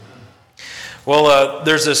Well,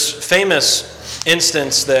 there's this famous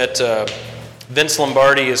instance that Vince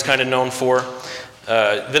Lombardi is kind of known for.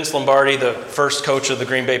 Vince Lombardi, the first coach of the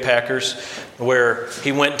Green Bay Packers, where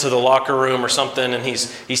he went to the locker room or something, and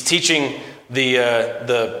he's teaching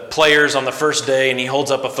the players on the first day, and he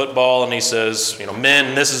holds up a football and he says,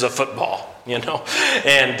 men, this is a football.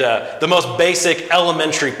 And the most basic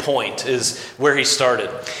elementary point is where he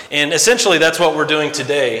started. And essentially that's what we're doing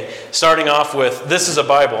today, starting off with this is a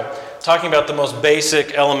Bible, talking about the most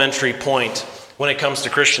basic elementary point when it comes to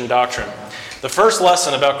Christian doctrine. The first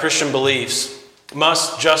lesson about Christian beliefs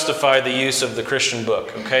must justify the use of the Christian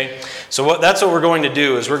book, okay? So that's what we're going to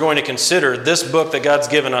do, is we're going to consider this book that God's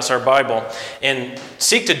given us, our Bible, and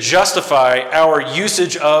seek to justify our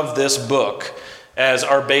usage of this book as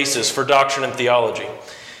our basis for doctrine and theology.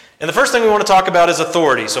 And the first thing we want to talk about is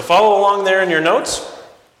authority. So follow along there in your notes.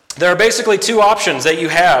 There are basically two options that you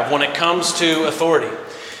have when it comes to authority: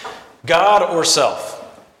 God or self.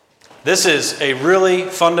 This is a really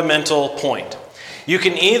fundamental point. You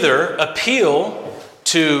can either appeal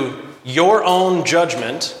to your own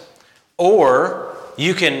judgment, or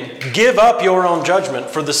you can give up your own judgment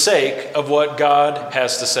for the sake of what God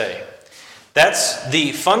has to say. That's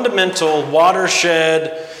the fundamental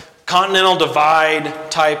watershed, continental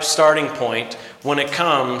divide type starting point when it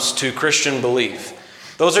comes to Christian belief.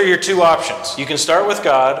 Those are your two options. You can start with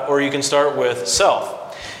God, or you can start with self.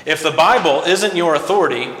 If the Bible isn't your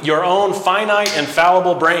authority, your own finite and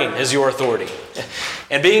fallible brain is your authority.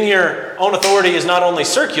 And being your own authority is not only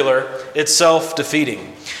circular, it's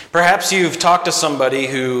self-defeating. Perhaps you've talked to somebody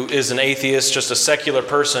who is an atheist, just a secular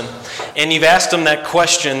person, and you've asked them that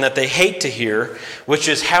question that they hate to hear, which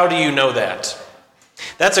is, how do you know that?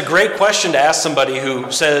 That's a great question to ask somebody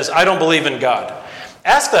who says, I don't believe in God.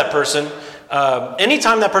 Ask that person,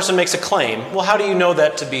 anytime that person makes a claim, well, how do you know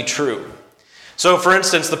that to be true? So, for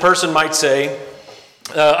instance, the person might say,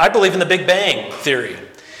 I believe in the Big Bang theory,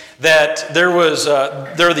 that there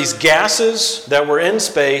are these gases that were in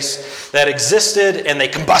space that existed and they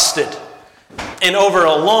combusted. And over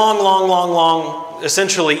a long,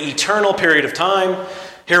 essentially eternal period of time,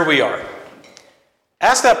 here we are.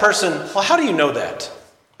 Ask that person, well, how do you know that?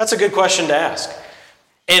 That's a good question to ask.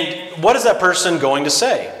 And what is that person going to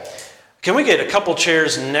say? Can we get a couple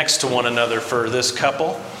chairs next to one another for this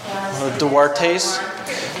couple, Duarte's?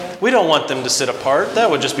 We don't want them to sit apart.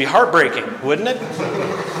 That would just be heartbreaking, wouldn't it?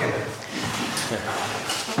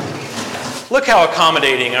 Look how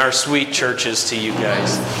accommodating our sweet church is to you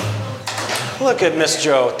guys. Look at Miss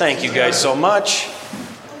Jo. Thank you guys so much.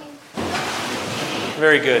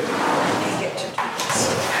 Very good.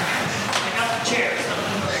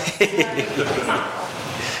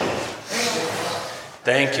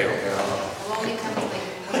 Thank you.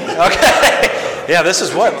 Okay. Yeah, this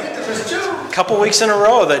is what? A couple weeks in a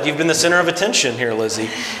row that you've been the center of attention here, Lizzie.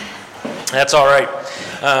 That's all right.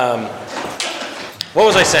 What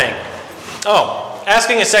was I saying? Oh,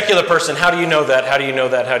 asking a secular person, how do you know that? How do you know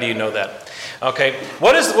that? How do you know that? Okay.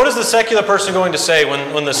 What is the secular person going to say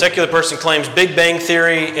when the secular person claims Big Bang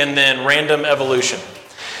theory and then random evolution?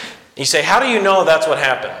 You say, how do you know that's what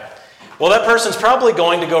happened? Well, that person's probably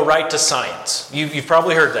going to go right to science. You've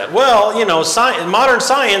probably heard that. Well, modern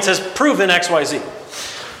science has proven X, Y, Z.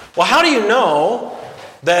 Well, how do you know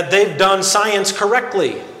that they've done science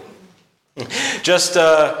correctly?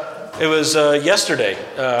 It was yesterday.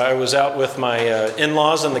 I was out with my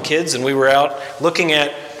in-laws and the kids, and we were out looking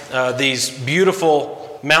at these beautiful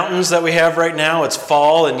mountains that we have right now. It's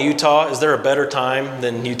fall in Utah. Is there a better time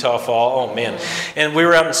than Utah fall? Oh, man. And we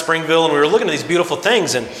were out in Springville, and we were looking at these beautiful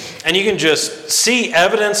things, and you can just see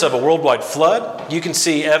evidence of a worldwide flood. You can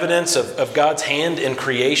see evidence of God's hand in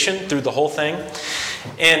creation through the whole thing.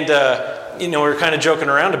 And, we were kind of joking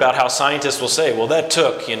around about how scientists will say, well, that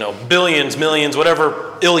took, billions, millions,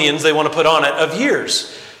 whatever illions they want to put on it, of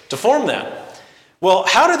years to form that. Well,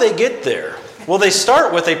 how do they get there? Well, they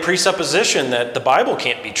start with a presupposition that the Bible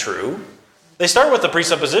can't be true. They start with the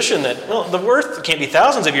presupposition that, the earth can't be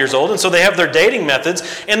thousands of years old, and so they have their dating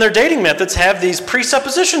methods, and their dating methods have these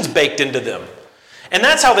presuppositions baked into them. And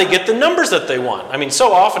that's how they get the numbers that they want. I mean,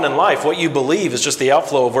 so often in life, what you believe is just the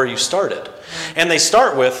outflow of where you started. And they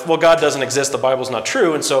start with, well, God doesn't exist, the Bible's not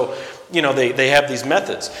true, and so, they have these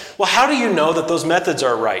methods. Well, how do you know that those methods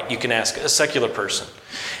are right? You can ask a secular person.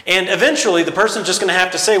 And eventually, the person's just going to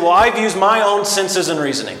have to say, well, I've used my own senses and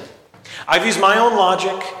reasoning. I've used my own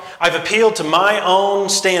logic. I've appealed to my own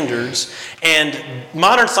standards, and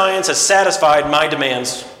modern science has satisfied my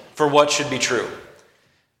demands for what should be true.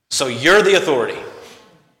 So you're the authority.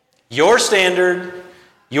 Your standard,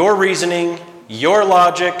 your reasoning, your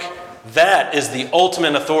logic, that is the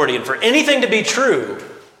ultimate authority. And for anything to be true,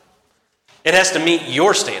 It has to meet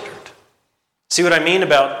your standard. See what I mean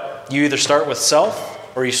about you either start with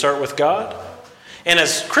self or you start with God? And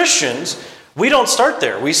as Christians, we don't start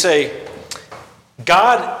there. We say,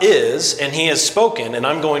 God is, and He has spoken, and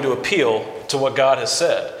I'm going to appeal to what God has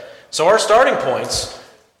said. So our starting points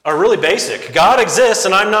are really basic. God exists,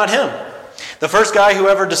 and I'm not Him. The first guy who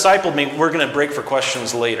ever discipled me, we're going to break for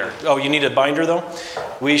questions later. Oh, you need a binder, though?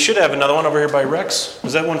 We should have another one over here by Rex.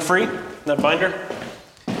 Is that one free, that binder?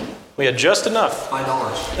 We had just enough.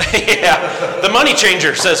 $5. Yeah, the money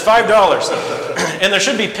changer says $5. And there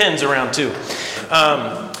should be pins around, too.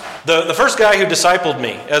 The first guy who discipled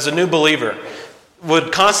me as a new believer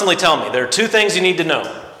would constantly tell me, there are two things you need to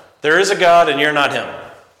know. There is a God, and you're not Him.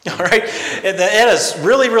 All right? That is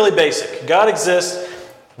really, really basic. God exists.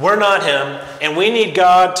 We're not Him, and we need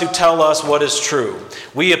God to tell us what is true.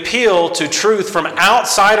 We appeal to truth from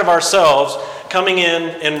outside of ourselves coming in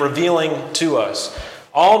and revealing to us.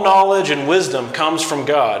 All knowledge and wisdom comes from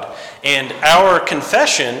God, and our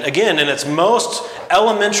confession, again, in its most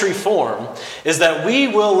elementary form, is that we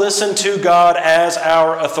will listen to God as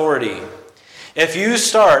our authority. If you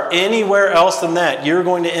start anywhere else than that, you're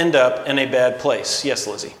going to end up in a bad place. Yes,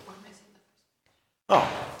 Lizzie? Oh.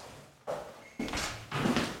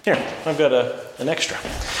 Here, I've got an extra.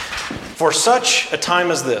 For such a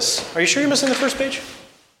time as this. Are you sure you're missing the first page?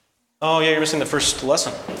 Oh, yeah, you're missing the first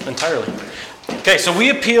lesson entirely. Okay, so we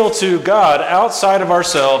appeal to God outside of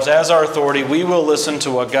ourselves as our authority. We will listen to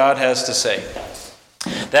what God has to say.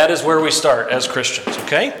 That is where we start as Christians,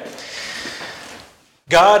 okay?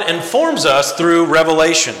 God informs us through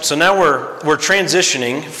revelation. So now we're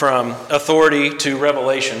transitioning from authority to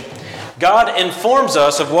revelation. God informs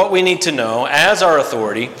us of what we need to know as our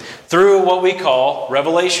authority through what we call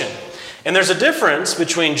revelation. And there's a difference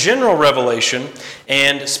between general revelation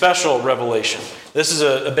and special revelation. This is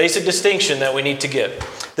a basic distinction that we need to get.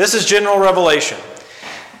 This is general revelation.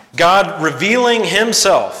 God revealing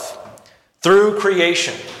Himself through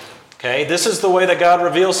creation. Okay, this is the way that God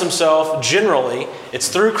reveals Himself generally. It's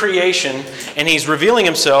through creation, and He's revealing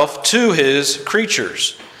Himself to His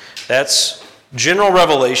creatures. That's general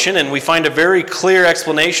revelation, and we find a very clear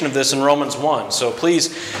explanation of this in Romans 1. So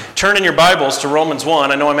please turn in your Bibles to Romans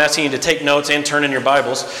 1. I know I'm asking you to take notes and turn in your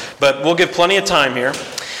Bibles, but we'll give plenty of time here.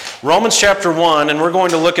 Romans chapter 1, and we're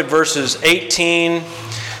going to look at verses 18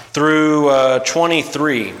 through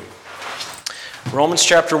 23. Romans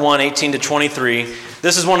chapter 1, 18 to 23.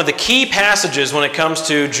 This is one of the key passages when it comes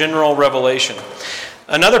to general revelation.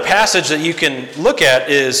 Another passage that you can look at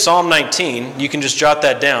is Psalm 19. You can just jot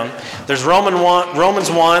that down. There's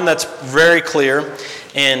Romans 1, that's very clear,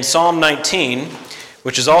 and Psalm 19,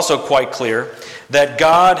 which is also quite clear, that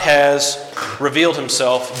God has revealed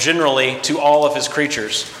Himself generally to all of His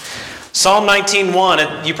creatures. Psalm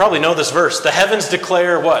 19:1, you probably know this verse. The heavens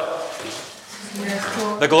declare what?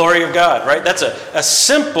 The glory of God, right? That's a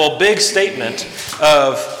simple, big statement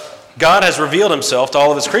of God has revealed Himself to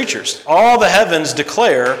all of His creatures. All the heavens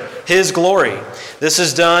declare His glory. This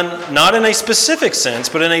is done not in a specific sense,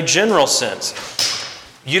 but in a general sense.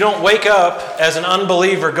 You don't wake up as an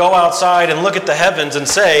unbeliever, go outside and look at the heavens and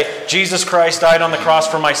say, Jesus Christ died on the cross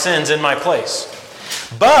for my sins in my place.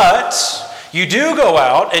 But you do go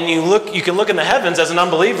out and you can look in the heavens as an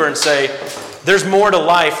unbeliever and say, there's more to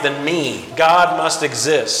life than me. God must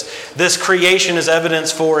exist. This creation is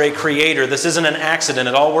evidence for a creator. This isn't an accident.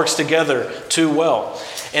 It all works together too well.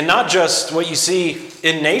 And not just what you see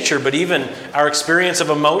in nature, but even our experience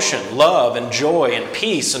of emotion, love and joy and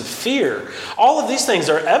peace and fear. All of these things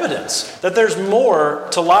are evidence that there's more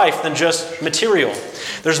to life than just material.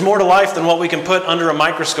 There's more to life than what we can put under a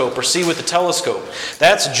microscope or see with a telescope.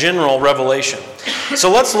 That's general revelation.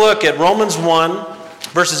 So let's look at Romans 1,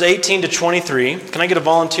 verses 18 to 23. Can I get a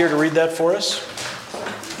volunteer to read that for us?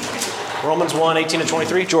 Romans 1, 18 to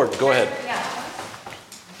 23. Jordan, go ahead. Yeah.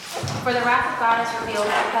 For the wrath of God is revealed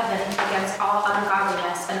from heaven against all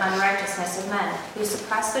ungodliness and unrighteousness of men, who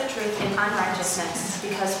suppress the truth in unrighteousness,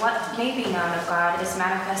 because what may be known of God is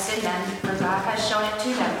manifest in them, for God has shown it to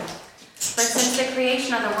them. For since the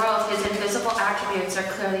creation of the world, His invisible attributes are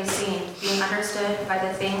clearly seen, being understood by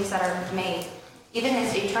the things that are made, even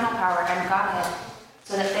His eternal power and Godhead,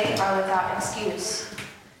 so that they are without excuse.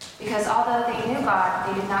 Because although they knew God,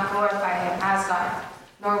 they did not glorify Him as God,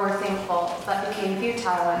 nor were thankful, but became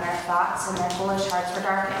futile in their thoughts, and their foolish hearts were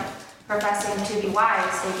darkened. Professing to be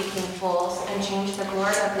wise, they became fools, and changed the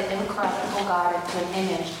glory of the incorruptible God into an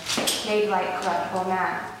image, made like corruptible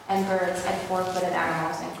man, and birds, and four-footed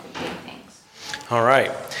animals, and creeping things. All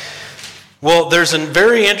right. Well, there's a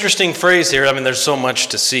very interesting phrase here. I mean, there's so much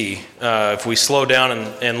to see if we slow down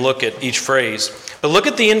and look at each phrase. But look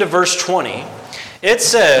at the end of verse 20. It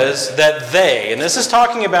says that they, and this is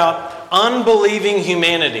talking about unbelieving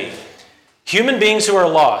humanity, human beings who are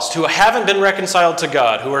lost, who haven't been reconciled to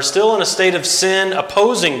God, who are still in a state of sin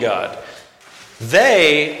opposing God,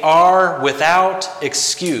 they are without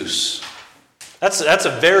excuse. That's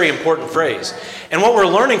a very important phrase. And what we're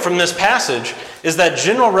learning from this passage is that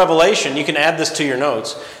general revelation, you can add this to your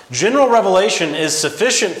notes, general revelation is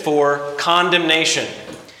sufficient for condemnation.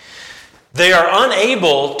 They are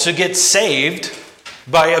unable to get saved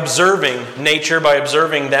by observing nature, by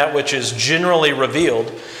observing that which is generally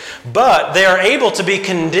revealed, but they are able to be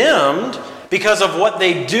condemned because of what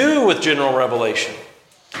they do with general revelation.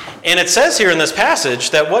 And it says here in this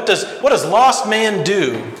passage that what does lost man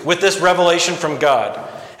do with this revelation from God?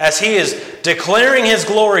 As he is declaring his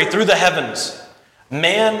glory through the heavens,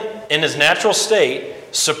 man in his natural state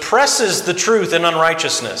suppresses the truth in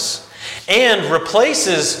unrighteousness and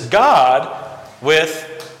replaces God with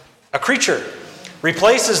a creature,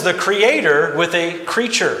 replaces the Creator with a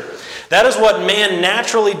creature. That is what man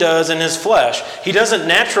naturally does in his flesh. He doesn't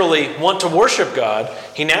naturally want to worship God.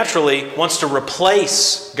 He naturally wants to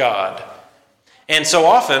replace God. And so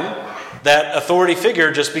often, that authority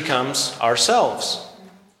figure just becomes ourselves.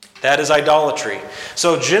 That is idolatry.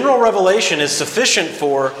 So general revelation is sufficient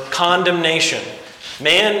for condemnation.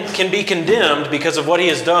 Man can be condemned because of what he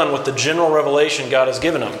has done with the general revelation God has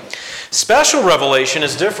given him. Special revelation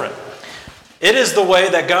is different. It is the way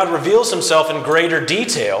that God reveals himself in greater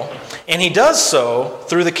detail, and he does so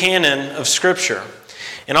through the canon of Scripture.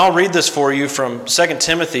 And I'll read this for you from 2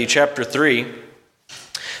 Timothy chapter 3.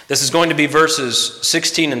 This is going to be verses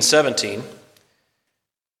 16 and 17.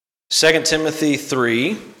 2 Timothy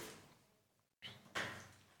 3.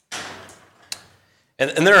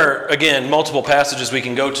 And there are, again, multiple passages we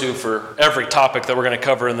can go to for every topic that we're going to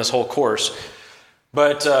cover in this whole course.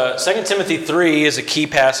 But 2 Timothy 3 is a key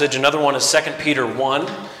passage. Another one is 2 Peter 1.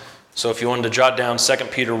 So if you wanted to jot down 2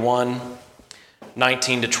 Peter 1,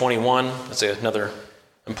 19 to 21, that's another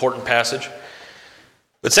important passage.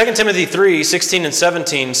 But 2 Timothy 3, 16 and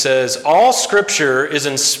 17 says, "All Scripture is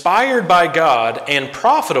inspired by God and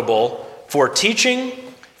profitable for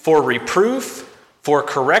teaching, for reproof, for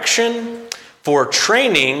correction, for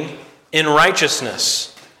training in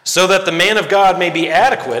righteousness, so that the man of God may be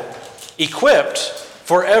adequate, equipped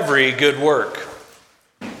for every good work."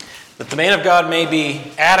 That the man of God may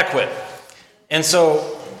be adequate. And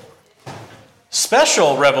so,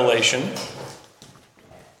 special revelation,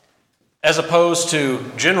 as opposed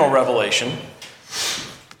to general revelation,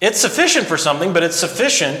 it's sufficient for something, but it's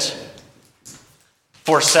sufficient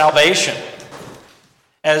for salvation.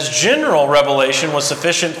 As general revelation was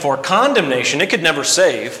sufficient for condemnation, it could never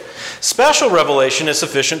save. Special revelation is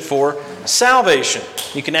sufficient for salvation.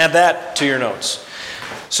 You can add that to your notes.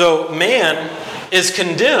 So man is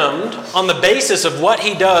condemned on the basis of what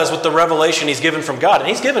he does with the revelation he's given from God. And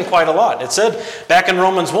he's given quite a lot. It said back in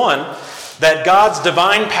Romans 1 that God's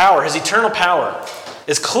divine power, his eternal power,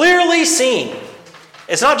 is clearly seen.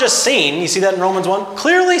 It's not just seen. You see that in Romans 1?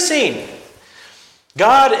 Clearly seen.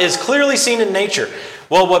 God is clearly seen in nature.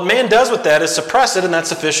 Well, what man does with that is suppress it, and that's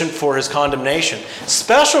sufficient for his condemnation.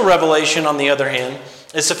 Special revelation, on the other hand,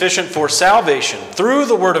 is sufficient for salvation. Through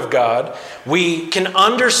the Word of God, we can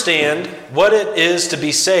understand what it is to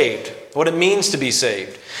be saved, what it means to be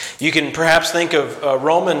saved. You can perhaps think of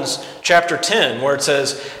Romans chapter 10, where it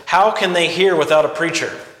says, "How can they hear without a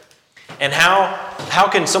preacher? And how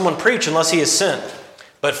can someone preach unless he is sent?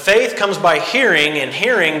 But faith comes by hearing, and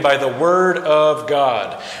hearing by the Word of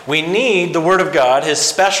God." We need the Word of God, His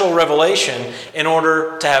special revelation, in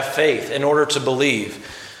order to have faith, in order to believe.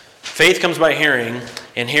 Faith comes by hearing,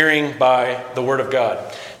 and hearing by the Word of God.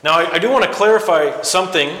 Now, I do want to clarify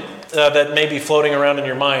something that may be floating around in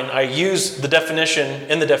your mind. I use the definition,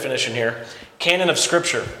 in the definition here, canon of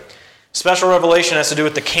Scripture. Special revelation has to do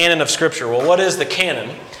with the canon of Scripture. Well, what is the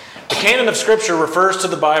canon? The canon of Scripture refers to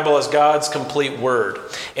the Bible as God's complete Word.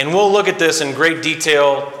 And we'll look at this in great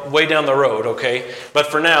detail way down the road, okay? But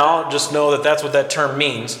for now, just know that that's what that term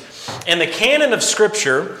means. And the canon of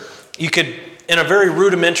Scripture, you could, in a very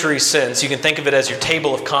rudimentary sense, you can think of it as your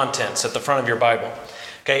table of contents at the front of your Bible.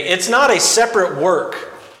 Okay? It's not a separate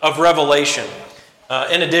work of revelation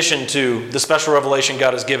in addition to the special revelation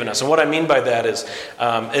God has given us. And what I mean by that is,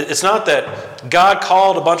 it's not that God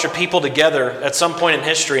called a bunch of people together at some point in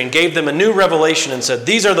history and gave them a new revelation and said,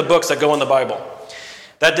 these are the books that go in the Bible.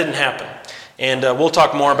 That didn't happen. And we'll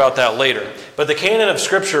talk more about that later. But the canon of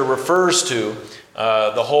Scripture refers to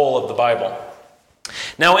the whole of the Bible.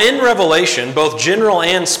 Now in Revelation, both general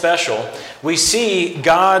and special, we see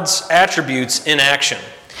God's attributes in action.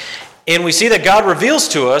 And we see that God reveals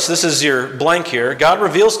to us, this is your blank here, God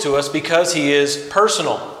reveals to us because he is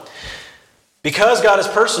personal. Because God is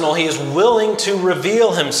personal, he is willing to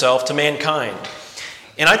reveal himself to mankind.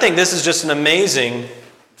 And I think this is just an amazing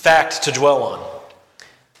fact to dwell on.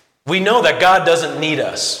 We know that God doesn't need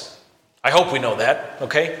us. I hope we know that,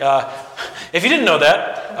 okay? If you didn't know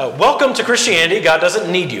that, welcome to Christianity. God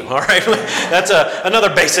doesn't need you, all right? That's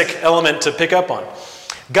another basic element to pick up on.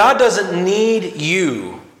 God doesn't need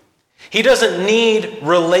you. He doesn't need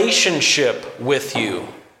relationship with you.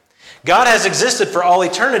 God has existed for all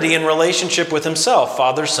eternity in relationship with himself,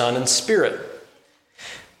 Father, Son, and Spirit.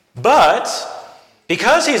 But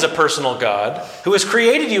because he is a personal God who has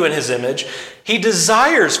created you in his image, he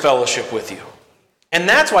desires fellowship with you. And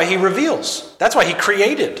that's why he reveals. That's why he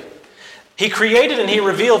created. He created and he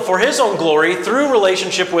revealed for his own glory through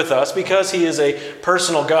relationship with us because he is a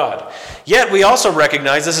personal God. Yet we also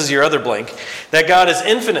recognize, this is your other blank, that God is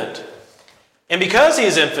infinite. And because he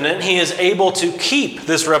is infinite, he is able to keep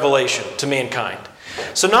this revelation to mankind.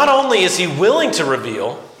 So not only is he willing to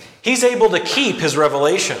reveal, he's able to keep his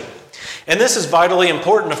revelation. And this is vitally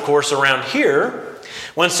important, of course, around here,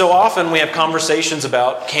 when so often we have conversations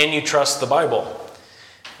about, can you trust the Bible?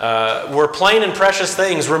 Were plain and precious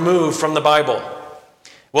things removed from the Bible?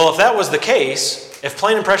 Well, if that was the case, if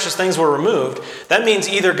plain and precious things were removed, that means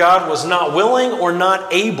either God was not willing or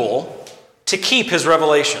not able to keep his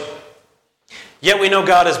revelation. Yet we know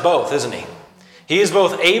God is both, isn't he? He is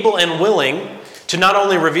both able and willing to not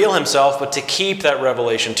only reveal himself, but to keep that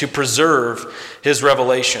revelation, to preserve his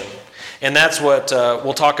revelation. And that's what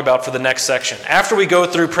we'll talk about for the next section. After we go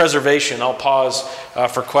through preservation, I'll pause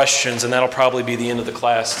for questions, and that'll probably be the end of the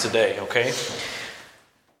class today, okay?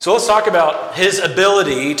 So let's talk about his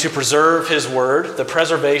ability to preserve his word, the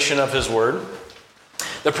preservation of his word.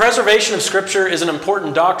 The preservation of Scripture is an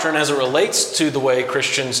important doctrine as it relates to the way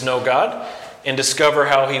Christians know God and discover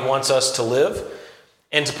how he wants us to live.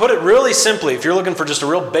 And to put it really simply, if you're looking for just a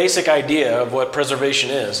real basic idea of what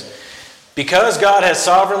preservation is, because God has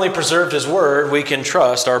sovereignly preserved his word, we can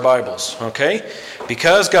trust our Bibles, okay?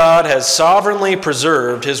 Because God has sovereignly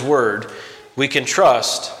preserved his word, we can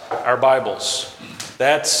trust our Bibles.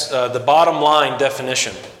 That's the bottom line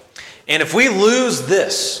definition. And if we lose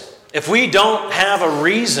this, if we don't have a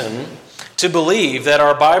reason to believe that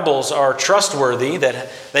our Bibles are trustworthy, that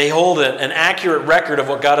they hold an accurate record of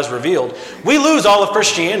what God has revealed, we lose all of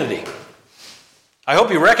Christianity. I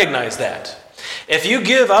hope you recognize that. If you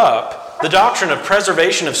give up the doctrine of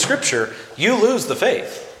preservation of Scripture, you lose the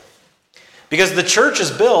faith. Because the church is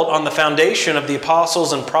built on the foundation of the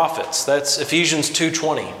apostles and prophets. That's Ephesians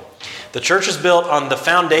 2:20. The church is built on the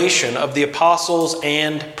foundation of the apostles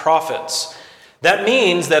and prophets. That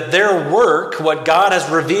means that their work, what God has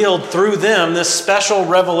revealed through them, this special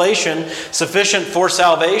revelation sufficient for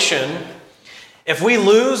salvation, if we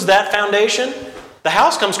lose that foundation, the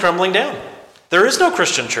house comes crumbling down. There is no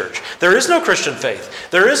Christian church. There is no Christian faith.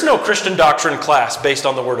 There is no Christian doctrine class based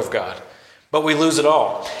on the Word of God. But we lose it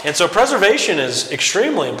all. And so preservation is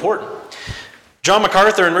extremely important. John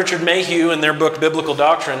MacArthur and Richard Mayhew in their book Biblical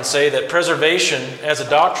Doctrine say that preservation as a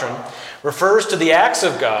doctrine refers to the acts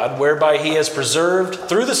of God whereby he has preserved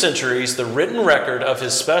through the centuries the written record of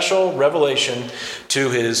his special revelation to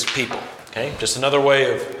his people. Okay, just another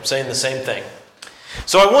way of saying the same thing.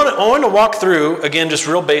 So I want to walk through, again, just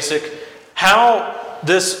real basic, how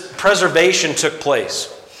this preservation took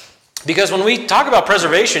place. Because when we talk about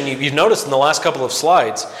preservation, you've noticed in the last couple of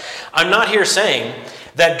slides, I'm not here saying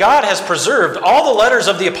that God has preserved all the letters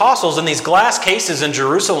of the apostles in these glass cases in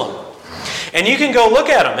Jerusalem. And you can go look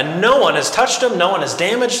at them, and no one has touched them, no one has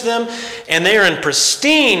damaged them, and they are in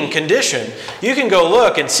pristine condition. You can go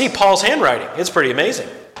look and see Paul's handwriting. It's pretty amazing.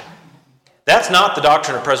 That's not the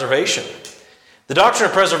doctrine of preservation. The doctrine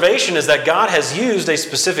of preservation is that God has used a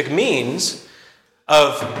specific means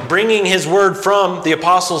of bringing his word from the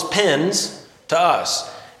apostles' pens to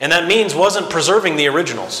us. And that means wasn't preserving the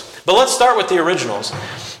originals. But let's start with the originals.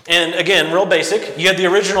 And again, real basic, you had the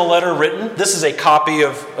original letter written. This is a copy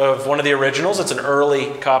of one of the originals. It's an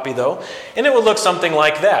early copy, though. And it would look something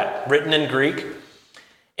like that, written in Greek.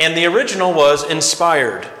 And the original was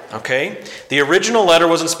inspired, okay? The original letter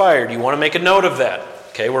was inspired. You want to make a note of that.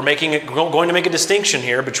 Okay, we're going to make a distinction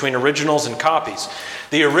here between originals and copies.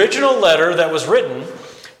 The original letter that was written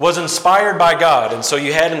was inspired by God. And so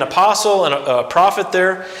you had an apostle and a prophet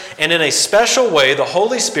there. And in a special way, the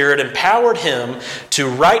Holy Spirit empowered him to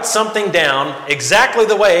write something down exactly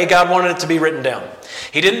the way God wanted it to be written down.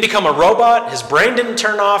 He didn't become a robot. His brain didn't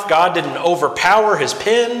turn off. God didn't overpower his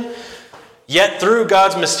pen. Yet through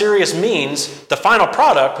God's mysterious means, the final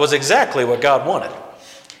product was exactly what God wanted.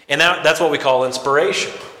 And that's what we call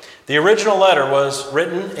inspiration. The original letter was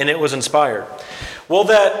written and it was inspired. Well,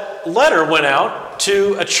 that letter went out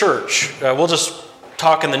to a church. We'll just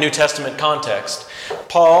talk in the New Testament context.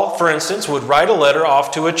 Paul, for instance, would write a letter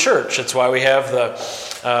off to a church. That's why we have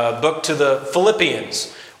the book to the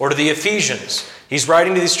Philippians or to the Ephesians. He's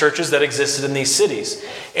writing to these churches that existed in these cities.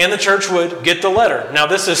 And the church would get the letter. Now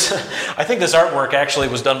this is, I think this artwork actually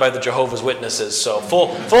was done by the Jehovah's Witnesses. So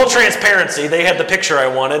full transparency. They had the picture I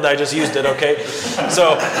wanted. I just used it, okay?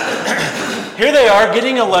 So here they are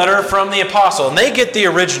getting a letter from the apostle. And they get the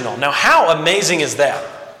original. Now how amazing is that?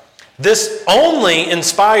 This only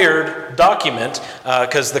inspired document,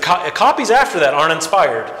 because the copies after that aren't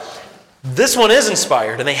inspired. This one is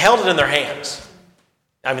inspired, and they held it in their hands.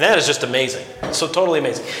 I mean, that is just amazing. So totally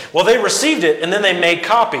amazing. Well, they received it, and then they made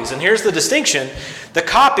copies. And here's the distinction. The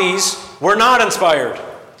copies were not inspired.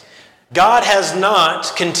 God has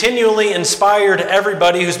not continually inspired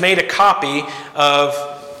everybody who's made a copy of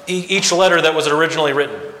each letter that was originally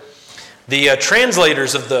written. The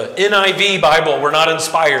translators of the NIV Bible were not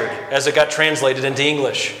inspired as it got translated into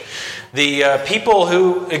English. The people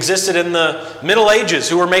who existed in the Middle Ages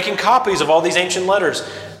who were making copies of all these ancient letters,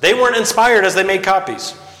 they weren't inspired as they made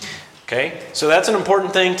copies. Okay, so that's an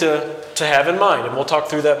important thing to have in mind, and we'll talk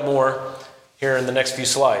through that more here in the next few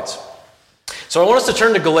slides. So I want us to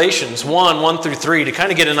turn to Galatians 1 through 3 to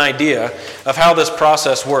kind of get an idea of how this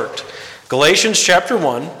process worked. Galatians chapter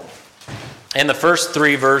 1 and the first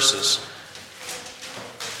 3 verses.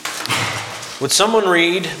 Would someone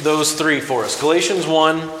read those 3 for us? Galatians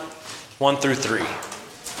 1 through 3.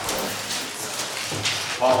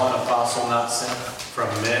 Paul, an apostle not sent from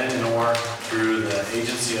men, nor through the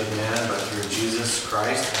agency of man, but through Jesus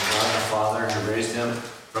Christ and God the Father, who raised him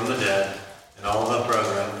from the dead, and all the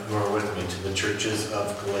brethren who are with me, to the churches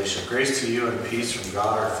of Galatia. Grace to you and peace from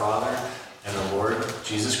God our Father and the Lord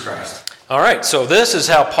Jesus Christ. All right, so this is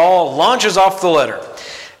how Paul launches off the letter.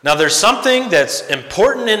 Now there's something that's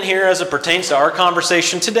important in here as it pertains to our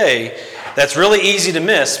conversation today that's really easy to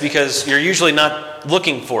miss because you're usually not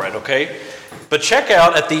looking for it, okay? But check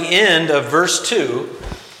out at the end of verse 2,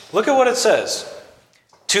 look at what it says.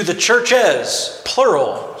 To the churches,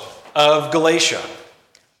 plural, of Galatia.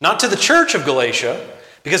 Not to the church of Galatia,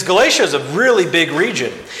 because Galatia is a really big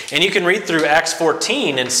region. And you can read through Acts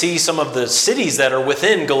 14 and see some of the cities that are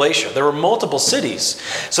within Galatia. There were multiple cities.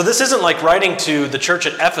 So this isn't like writing to the church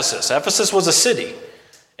at Ephesus. Ephesus was a city.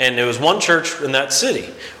 And it was one church in that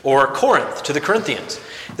city. Or Corinth, to the Corinthians.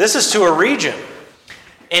 This is to a region.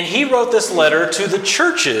 And he wrote this letter to the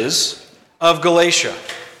churches of Galatia.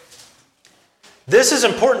 This is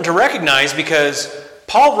important to recognize because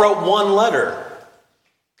Paul wrote one letter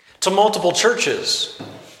to multiple churches.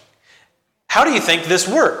 How do you think this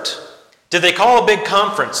worked? Did they call a big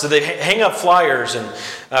conference? Did they hang up flyers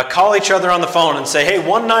and call each other on the phone and say, hey,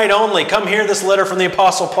 one night only, come hear this letter from the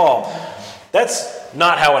Apostle Paul? That's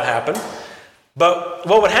not how it happened. But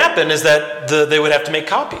what would happen is that they would have to make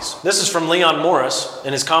copies. This is from Leon Morris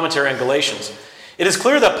in his commentary on Galatians. It is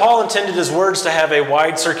clear that Paul intended his words to have a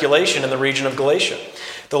wide circulation in the region of Galatia.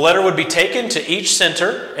 The letter would be taken to each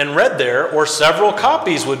center and read there, or several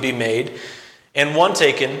copies would be made and one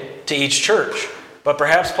taken to each church. But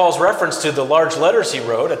perhaps Paul's reference to the large letters he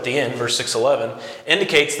wrote at the end, verse 6:11,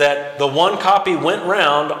 indicates that the one copy went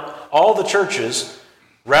round all the churches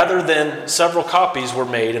rather than several copies were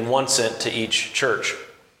made and one sent to each church.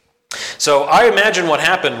 So I imagine what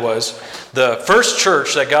happened was the first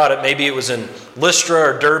church that got it, maybe it was in Lystra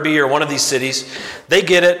or Derbe or one of these cities, they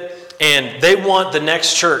get it and they want the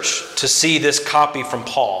next church to see this copy from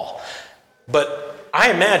Paul. But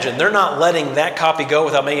I imagine they're not letting that copy go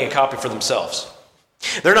without making a copy for themselves.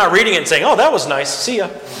 They're not reading it and saying, oh, that was nice, see ya.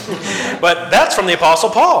 But that's from the Apostle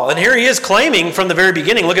Paul. And here he is claiming from the very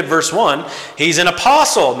beginning, look at verse 1, he's an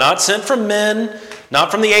apostle, not sent from men, not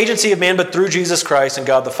from the agency of man, but through Jesus Christ and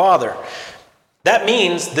God the Father. That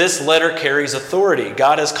means this letter carries authority.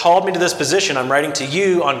 God has called me to this position. I'm writing to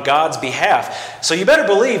you on God's behalf. So you better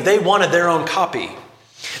believe they wanted their own copy.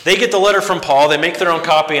 They get the letter from Paul, they make their own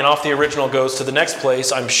copy, and off the original goes to the next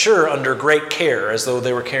place, I'm sure under great care, as though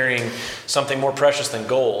they were carrying something more precious than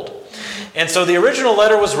gold. And so the original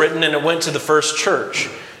letter was written and it went to the first church.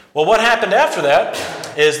 Well, what happened after that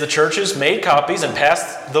is the churches made copies and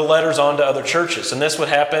passed the letters on to other churches. And this would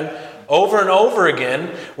happen over and over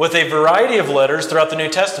again with a variety of letters throughout the New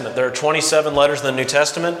Testament. There are 27 letters in the New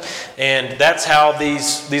Testament, and that's how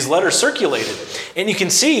these letters circulated. And you can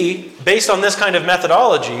see, based on this kind of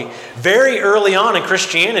methodology, very early on in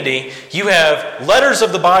Christianity, you have letters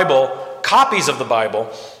of the Bible, copies of the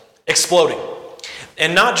Bible, exploding.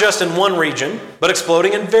 And not just in one region, but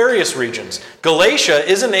exploding in various regions. Galatia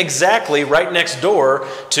isn't exactly right next door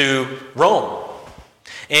to Rome.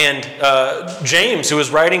 And James, who was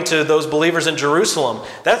writing to those believers in Jerusalem,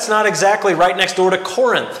 that's not exactly right next door to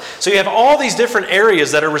Corinth. So you have all these different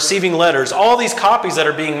areas that are receiving letters, all these copies that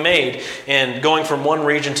are being made and going from one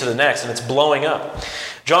region to the next, and it's blowing up.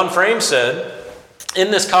 John Frame said,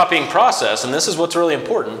 in this copying process, and this is what's really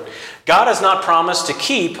important, God has not promised to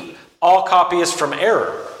keep all copyists from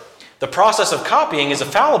error. The process of copying is a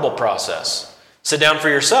fallible process. Sit down for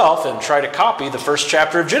yourself and try to copy the first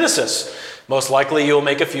chapter of Genesis. Most likely you'll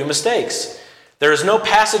make a few mistakes. There is no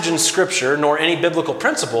passage in Scripture nor any biblical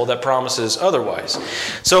principle that promises otherwise.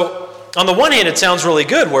 So, on the one hand, it sounds really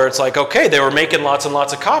good where it's like, okay, they were making lots and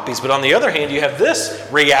lots of copies. But on the other hand, you have this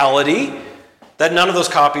reality that none of those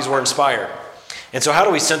copies were inspired. And so how do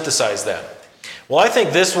we synthesize that? Well, I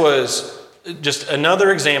think this was just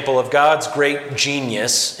another example of God's great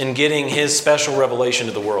genius in getting his special revelation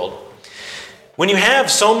to the world. When you have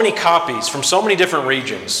so many copies from so many different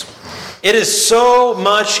regions, it is so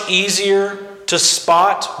much easier to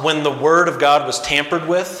spot when the Word of God was tampered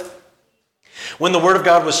with, when the Word of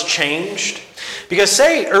God was changed. Because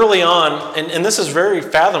say early on, and this is very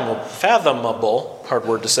fathomable, hard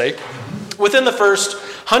word to say, within the first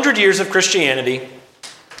 100 years of Christianity,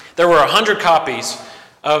 there were 100 copies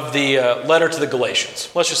of the letter to the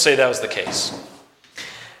Galatians. Let's just say that was the case.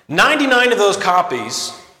 99 of those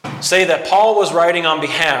copies say that Paul was writing on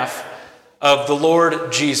behalf of the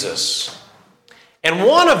Lord Jesus. And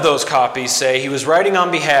one of those copies say he was writing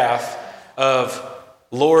on behalf of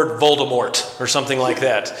Lord Voldemort or something like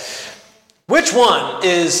that. Which one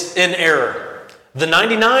is in error? The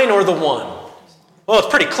 99 or the one? Well, it's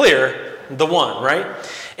pretty clear, the one, right?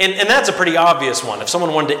 And that's a pretty obvious one, if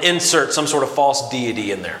someone wanted to insert some sort of false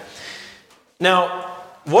deity in there. Now,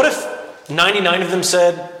 what if 99 of them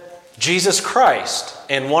said Jesus Christ,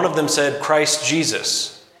 and one of them said Christ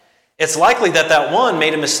Jesus? It's likely that that one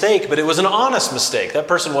made a mistake, but it was an honest mistake. That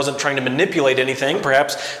person wasn't trying to manipulate anything.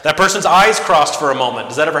 Perhaps that person's eyes crossed for a moment.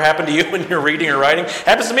 Does that ever happen to you when you're reading or writing?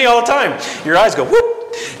 Happens to me all the time. Your eyes go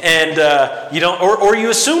whoop, and you don't, or you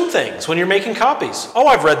assume things when you're making copies. Oh,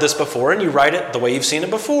 I've read this before, and you write it the way you've seen it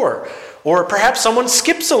before. Or perhaps someone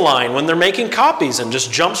skips a line when they're making copies and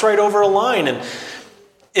just jumps right over a line. And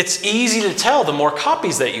it's easy to tell the more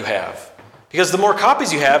copies that you have. Because the more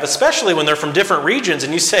copies you have, especially when they're from different regions,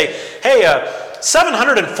 and you say, hey,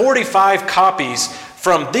 745 copies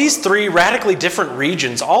from these three radically different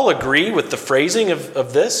regions all agree with the phrasing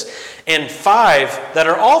of this, and 5 that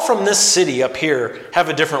are all from this city up here have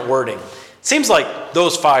a different wording. It seems like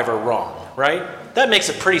those 5 are wrong, right? That makes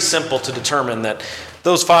it pretty simple to determine that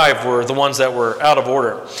those 5 were the ones that were out of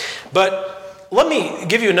order. But let me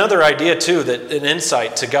give you another idea, too, an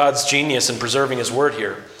insight to God's genius in preserving his word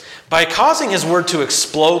here. By causing his word to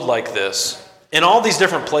explode like this in all these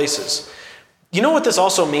different places, you know what this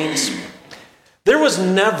also means? There was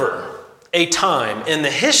never a time in the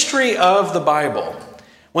history of the Bible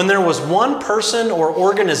when there was one person or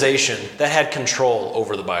organization that had control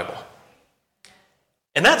over the Bible.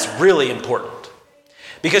 And that's really important.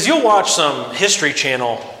 Because you'll watch some History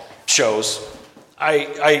Channel shows.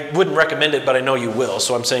 I wouldn't recommend it, but I know you will,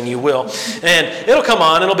 so I'm saying you will. And it'll come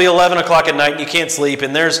on, it'll be 11 o'clock at night, and you can't sleep,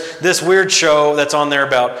 and there's this weird show that's on there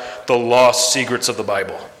about the lost secrets of the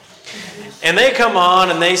Bible. And they come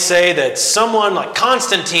on and they say that someone like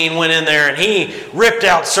Constantine went in there and he ripped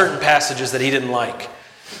out certain passages that he didn't like.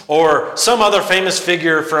 Or some other famous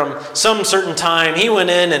figure from some certain time, he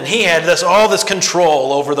went in and he had all this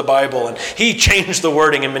control over the Bible, and he changed the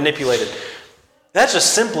wording and manipulated. That's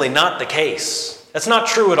just simply not the case. That's not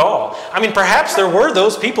true at all. I mean, perhaps there were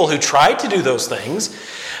those people who tried to do those things,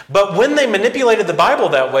 but when they manipulated the Bible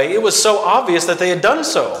that way, it was so obvious that they had done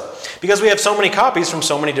so, because we have so many copies from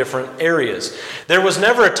so many different areas. There was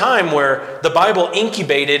never a time where the Bible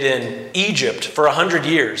incubated in Egypt for 100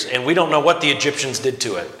 years, and we don't know what the Egyptians did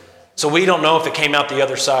to it. So we don't know if it came out the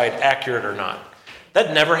other side accurate or not.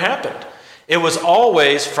 That never happened. It was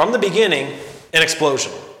always, from the beginning, an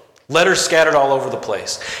explosion. Letters scattered all over the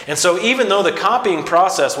place. And so even though the copying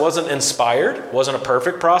process wasn't inspired, wasn't a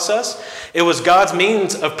perfect process, it was God's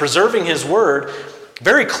means of preserving his word,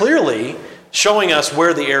 very clearly showing us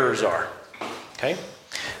where the errors are. Okay?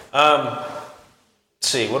 Let's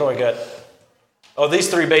see, what do I got? Oh, these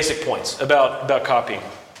 3 basic points about copying.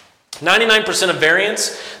 99% of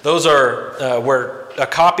variants, those are where a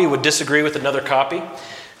copy would disagree with another copy.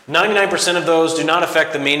 99% of those do not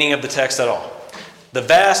affect the meaning of the text at all. The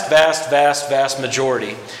vast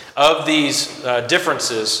majority of these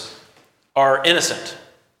differences are innocent.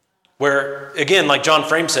 Where, again, like John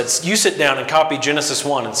Frame said, you sit down and copy Genesis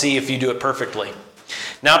 1 and see if you do it perfectly.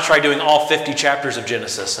 Now try doing all 50 chapters of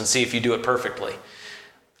Genesis and see if you do it perfectly.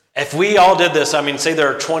 If we all did this, say there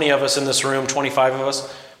are 20 of us in this room, 25 of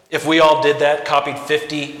us. If we all did that, copied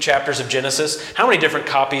 50 chapters of Genesis, how many different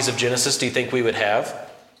copies of Genesis do you think we would have?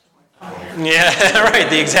 Yeah, right,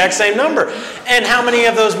 the exact same number. And how many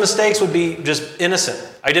of those mistakes would be just innocent?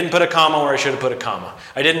 I didn't put a comma where I should have put a comma.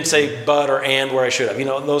 I didn't say but or and where I should have.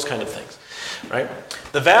 Those kind of things, right?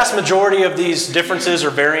 The vast majority of these differences or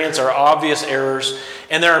variants are obvious errors,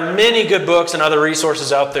 and there are many good books and other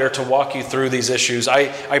resources out there to walk you through these issues.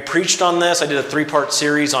 I preached on this. I did a 3-part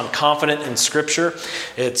series on confident in Scripture.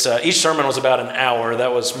 It's each sermon was about an hour.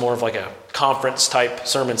 That was more of like a conference-type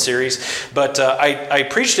sermon series. But I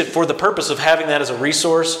preached it for the purpose of having that as a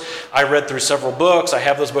resource. I read through several books. I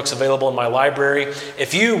have those books available in my library.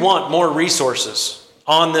 If you want more resources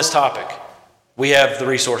on this topic, we have the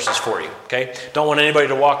resources for you, okay? Don't want anybody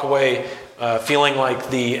to walk away feeling like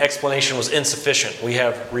the explanation was insufficient. We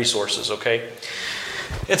have resources, okay?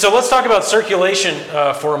 And so let's talk about circulation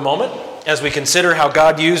for a moment as we consider how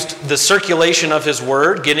God used the circulation of His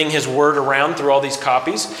Word, getting His Word around through all these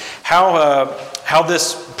copies, how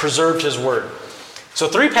this preserved His Word. So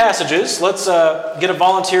 3 passages. Let's get a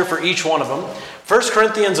volunteer for each one of them. 1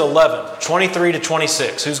 Corinthians 11, 23 to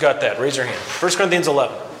 26. Who's got that? Raise your hand. 1 Corinthians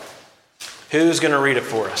 11. Who's going to read it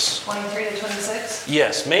for us? 23 to 26?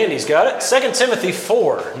 Yes, Mandy's got it. 2 Timothy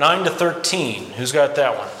 4, 9 to 13. Who's got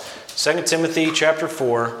that one? 2 Timothy chapter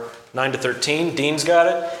 4, 9 to 13. Dean's got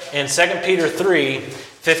it. And 2 Peter 3,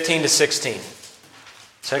 15 to 16.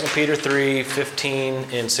 2 Peter 3, 15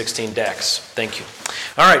 and 16. Dax, thank you.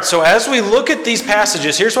 All right, so as we look at these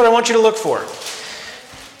passages, here's what I want you to look for.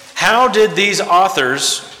 How did these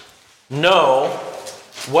authors know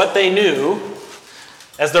what they knew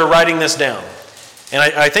as they're writing this down? And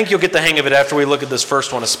I think you'll get the hang of it after we look at this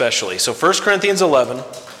first one especially. So 1 Corinthians 11,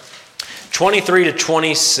 23 to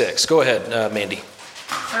 26. Go ahead, Mandy.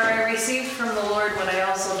 For I received from the Lord what I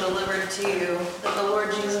also delivered to you, that the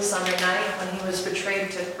Lord Jesus on the night when He was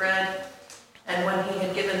betrayed took bread, and when He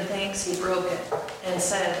had given thanks, He broke it, and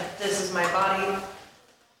said, "This is my body,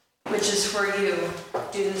 which is for you.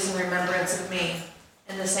 Do this in remembrance of me."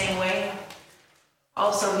 In the same way,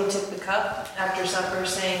 also He took the cup after supper,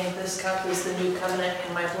 saying, "This cup is the new covenant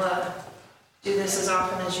in my blood. Do this as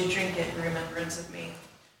often as you drink it in remembrance of me.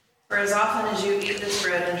 For as often as you eat this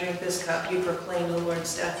bread and drink this cup, you proclaim the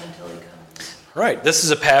Lord's death until He comes." Right, this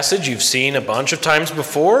is a passage you've seen a bunch of times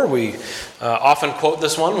before. We often quote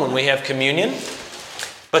this one when we have communion.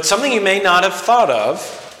 But something you may not have thought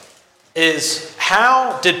of is,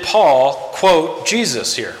 how did Paul quote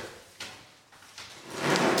Jesus here?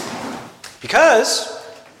 Because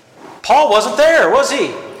Paul wasn't there, was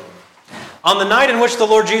he? On the night in which the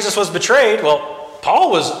Lord Jesus was betrayed, well, Paul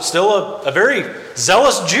was still a very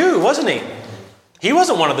zealous Jew, wasn't he? He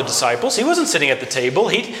wasn't one of the disciples. He wasn't sitting at the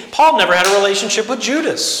table. Paul never had a relationship with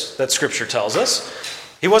Judas, that Scripture tells us.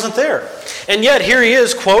 He wasn't there. And yet here he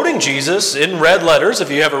is quoting Jesus in red letters,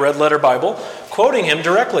 if you have a red letter Bible, quoting him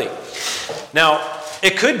directly. Now,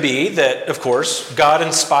 it could be that, of course, God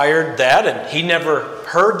inspired that and he never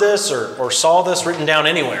heard this or saw this written down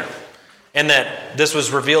anywhere, and that this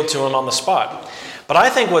was revealed to him on the spot. But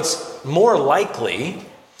I think what's more likely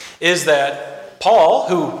is that Paul,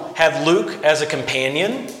 who had Luke as a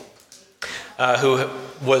companion, who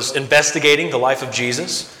was investigating the life of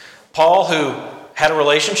Jesus, Paul, who had a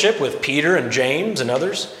relationship with Peter and James and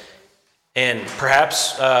others, and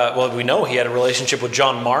perhaps, we know he had a relationship with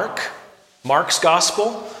John Mark, Mark's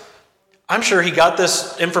gospel. I'm sure he got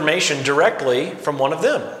this information directly from one of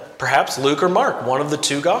them. Perhaps Luke or Mark, one of the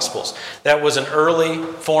 2 Gospels. That was an early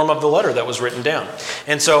form of the letter that was written down.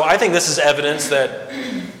 And so I think this is evidence that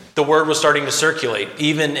the word was starting to circulate,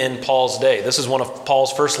 even in Paul's day. This is one of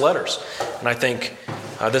Paul's first letters. And I think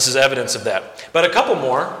this is evidence of that. But a couple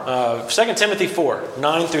more. 2 Timothy 4,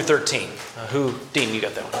 9 through 13. Dean, you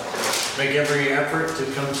got that one. Make every effort to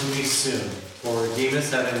come to me soon. For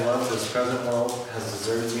Demas, having loved this present world, has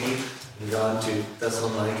deserted me and gone to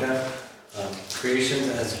Thessalonica. Creation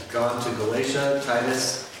has gone to Galatia,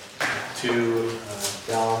 Titus to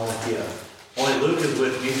Dalmatia. Only Luke is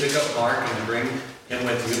with me. Pick up Mark and bring him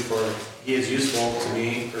with you, for he is useful to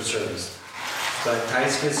me for service. But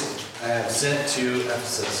Tychicus I have sent to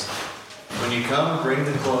Ephesus. When you come, bring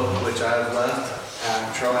the cloak which I have left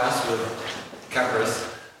at Troas with Carpus,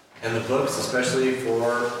 and the books, especially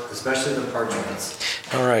the parchments.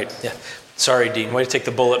 All right. Yeah. Sorry, Dean. Way to take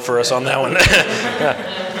the bullet for us on that one.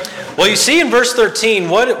 Yeah. Well, you see in verse 13,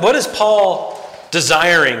 what is Paul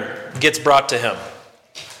desiring gets brought to him?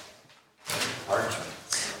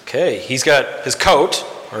 Parchments. Okay, he's got his coat,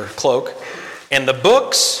 or cloak, and the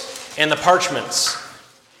books and the parchments.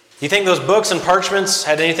 Do you think those books and parchments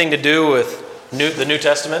had anything to do with the New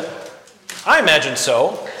Testament? I imagine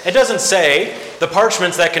so. It doesn't say the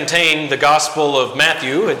parchments that contain the Gospel of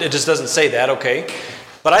Matthew. It just doesn't say that, okay?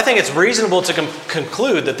 But I think it's reasonable to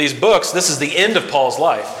conclude that these books, this is the end of Paul's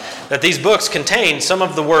life, that these books contain some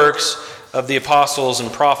of the works of the apostles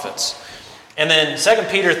and prophets. And then 2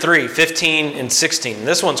 Peter 3, 15 and 16.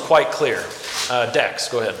 This one's quite clear. Dex,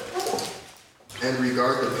 go ahead. And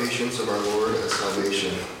regard the patience of our Lord as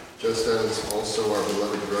salvation, just as also our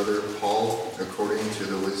beloved brother Paul, according to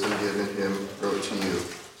the wisdom given him, wrote to you,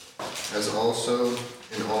 as also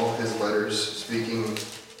in all his letters, speaking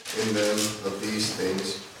in them of these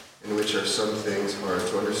things, in which are some things hard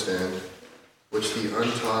to understand, which the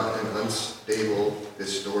untaught and unstable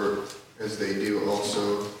distort, as they do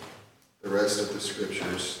also the rest of the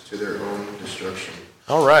Scriptures, to their own destruction.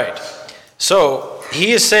 All right. So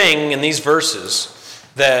he is saying in these verses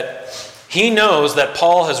that he knows that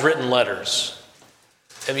Paul has written letters.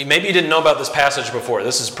 I mean, maybe you didn't know about this passage before.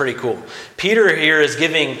 This is pretty cool. Peter here is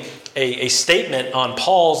giving a statement on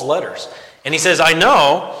Paul's letters. And he says, I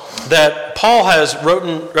know that Paul has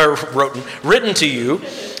written to you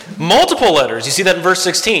multiple letters. You see that in verse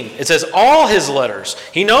 16. It says all his letters.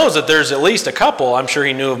 He knows that there's at least a couple. I'm sure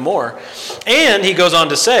he knew of more. And he goes on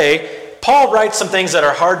to say, Paul writes some things that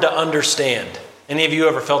are hard to understand. Any of you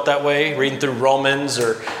ever felt that way, reading through Romans,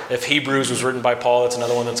 or if Hebrews was written by Paul, that's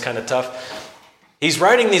another one that's kind of tough. He's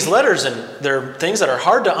writing these letters, and they're things that are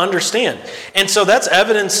hard to understand. And so that's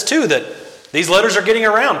evidence, too, that these letters are getting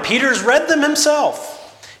around. Peter's read them himself.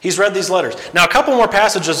 He's read these letters. Now, a couple more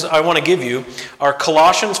passages I want to give you are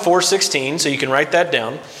Colossians 4:16, so you can write that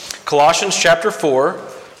down. Colossians chapter 4,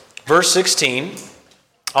 verse 16.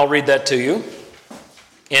 I'll read that to you.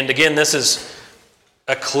 And again, this is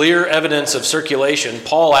a clear evidence of circulation.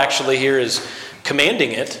 Paul actually here is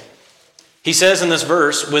commanding it. He says in this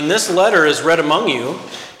verse, when this letter is read among you,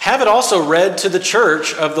 have it also read to the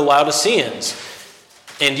church of the Laodiceans.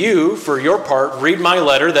 And you, for your part, read my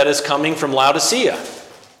letter that is coming from Laodicea.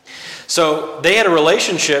 So they had a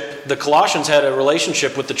relationship, the Colossians had a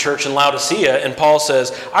relationship with the church in Laodicea, and Paul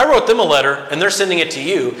says, I wrote them a letter, and they're sending it to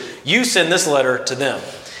you. You send this letter to them.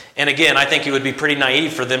 And again, I think it would be pretty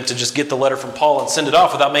naive for them to just get the letter from Paul and send it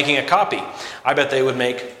off without making a copy. I bet they would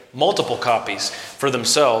make multiple copies for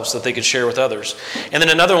themselves that they could share with others. And then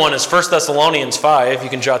another one is 1 Thessalonians 5. You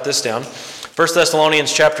can jot this down. 1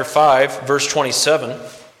 Thessalonians chapter 5, verse 27,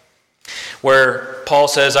 where Paul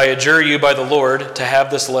says, I adjure you by the Lord to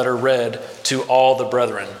have this letter read to all the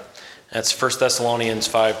brethren. That's 1 Thessalonians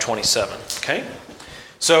 5:27. Okay?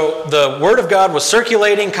 So the Word of God was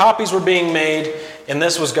circulating, copies were being made, and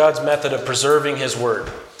this was God's method of preserving His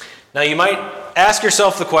Word. Now you might ask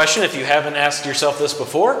yourself the question, if you haven't asked yourself this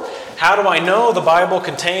before, how do I know the Bible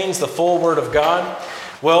contains the full Word of God?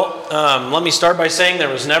 Well, let me start by saying there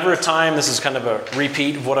was never a time, this is kind of a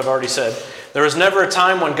repeat of what I've already said, there was never a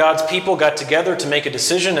time when God's people got together to make a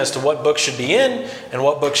decision as to what books should be in and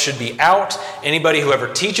what books should be out. Anybody who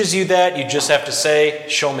ever teaches you that, you just have to say,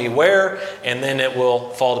 show me where, and then it will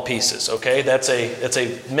fall to pieces, okay? That's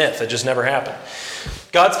a myth. It just never happened.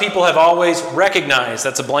 God's people have always recognized,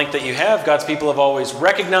 that's a blank that you have, God's people have always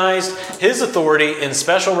recognized His authority in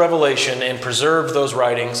special revelation and preserved those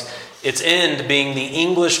writings, its end being the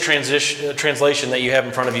English translation that you have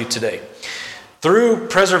in front of you today. Through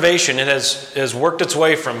preservation, it has worked its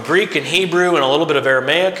way from Greek and Hebrew and a little bit of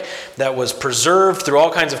Aramaic that was preserved through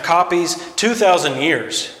all kinds of copies. 2,000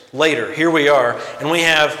 years later, here we are, and we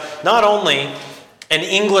have not only an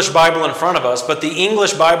English Bible in front of us, but the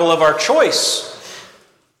English Bible of our choice.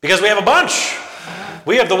 Because we have a bunch.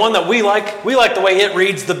 We have the one that we like. We like the way it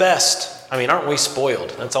reads the best. I mean, aren't we spoiled?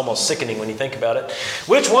 That's almost sickening when you think about it.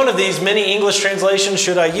 Which one of these many English translations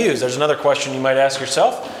should I use? There's another question you might ask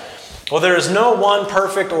yourself. Well, there is no one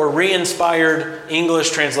perfect or re-inspired English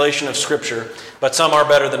translation of Scripture, but some are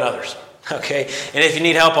better than others. Okay? And if you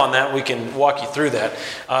need help on that, we can walk you through that.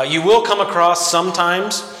 You will come across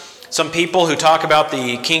sometimes some people who talk about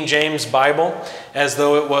the King James Bible as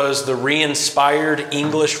though it was the re-inspired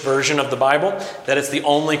English version of the Bible, that it's the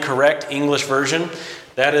only correct English version.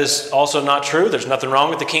 That is also not true. There's nothing wrong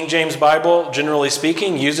with the King James Bible, generally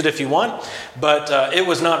speaking. Use it if you want. But it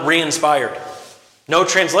was not re-inspired. No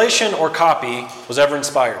translation or copy was ever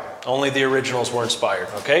inspired. Only the originals were inspired,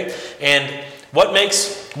 okay? And what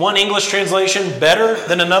makes one English translation better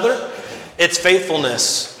than another? It's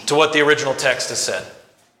faithfulness to what the original text has said.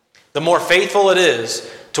 The more faithful it is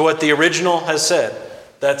to what the original has said,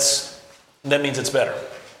 that means it's better.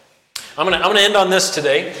 I'm gonna end on this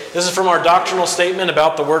today. This is from our doctrinal statement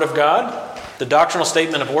about the Word of God, the doctrinal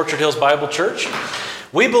statement of Orchard Hills Bible Church.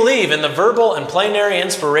 We believe in the verbal and plenary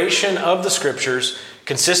inspiration of the Scriptures,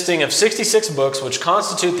 consisting of 66 books which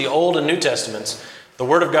constitute the Old and New Testaments, the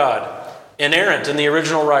Word of God, inerrant in the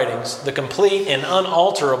original writings, the complete and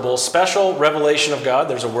unalterable special revelation of God,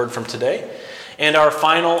 there's a word from today, and our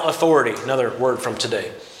final authority, another word from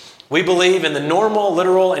today. We believe in the normal,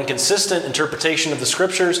 literal, and consistent interpretation of the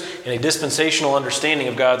Scriptures and a dispensational understanding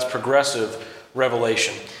of God's progressive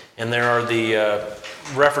revelation. And there are the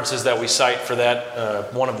references that we cite for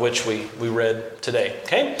that, one of which we read today.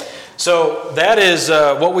 Okay? So that is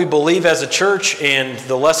what we believe as a church, and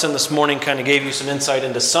the lesson this morning kind of gave you some insight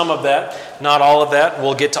into some of that, not all of that.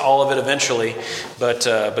 We'll get to all of it eventually, but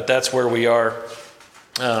that's where we are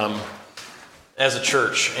as a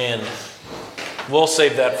church, and we'll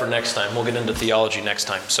save that for next time. We'll get into theology next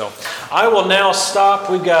time. So I will now stop.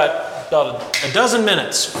 We've got about a dozen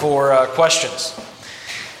minutes for questions.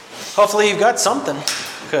 Hopefully you've got something,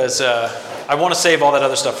 because I want to save all that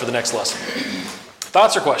other stuff for the next lesson.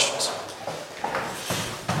 Thoughts or questions?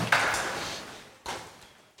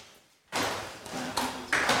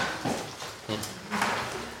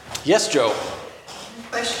 Yes, Joe. The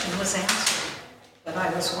question was answered, but I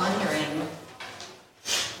was wondering,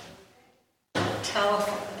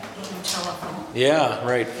 telephone. Yeah,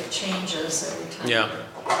 right. It changes every time. Yeah.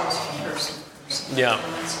 It goes from person to person. Yeah.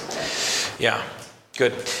 Yeah,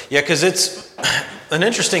 good. Yeah, because it's an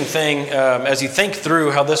interesting thing as you think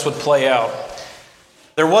through how this would play out.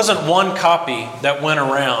 There wasn't one copy that went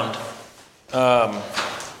around.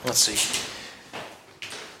 Let's see.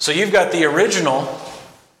 So you've got the original.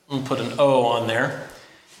 I'm going to put an O on there.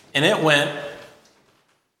 And it went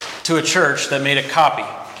to a church that made a copy.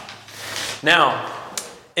 Now,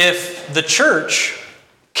 if the church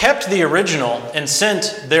kept the original and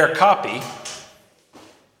sent their copy,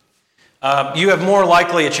 you have more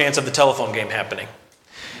likely a chance of the telephone game happening.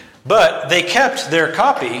 But they kept their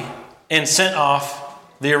copy and sent off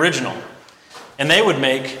the original. And they would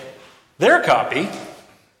make their copy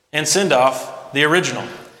and send off the original.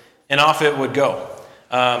 And off it would go.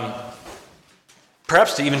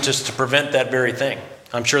 Perhaps even just to prevent that very thing.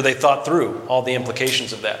 I'm sure they thought through all the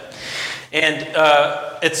implications of that. And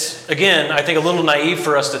it's, again, I think a little naive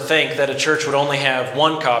for us to think that a church would only have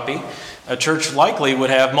one copy. A church likely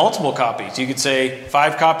would have multiple copies. You could say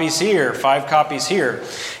 5 copies here, 5 copies here,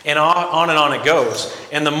 and on it goes.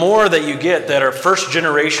 And the more that you get that are first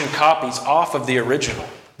generation copies off of the original,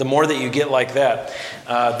 the more that you get like that,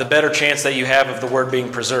 the better chance that you have of the word being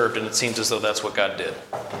preserved. And it seems as though that's what God did.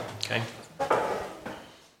 Okay?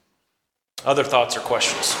 Other thoughts or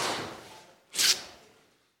questions?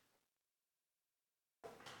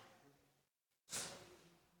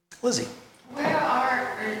 Lizzie. Where are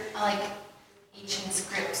ancient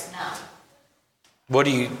scripts now? What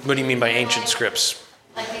do you mean by ancient scripts?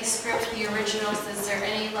 Like they script the originals. Is there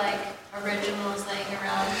any originals laying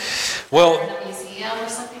around? Well, in a museum or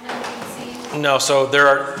something that we can see? No. So there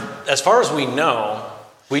are, as far as we know,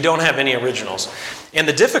 we don't have any originals, and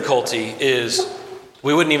the difficulty is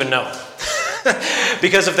we wouldn't even know.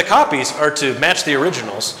 Because if the copies are to match the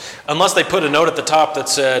originals, unless they put a note at the top that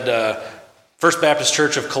said First Baptist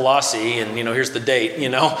Church of Colossae, and here's the date,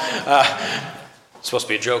 it's supposed to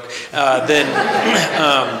be a joke,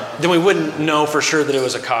 then we wouldn't know for sure that it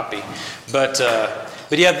was a copy. But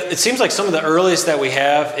yeah, it seems like some of the earliest that we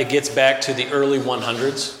have, it gets back to the early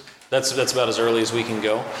 100s. That's about as early as we can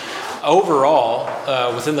go. Overall,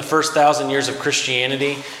 within the first 1,000 years of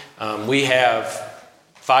Christianity, we have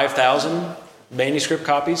 5,000 manuscript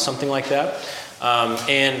copies, something like that.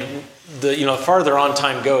 And the farther on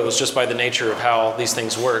time goes, just by the nature of how these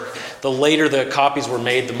things work, the later the copies were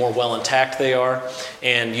made, the more well intact they are,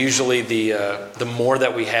 and usually the more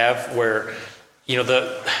that we have, where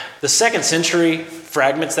the second century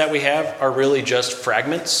fragments that we have are really just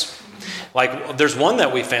fragments. Like there's one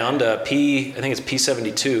that we found, I think it's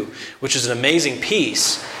P72, which is an amazing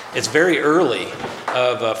piece. It's very early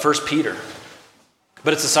of 1 Peter,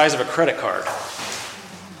 but it's the size of a credit card.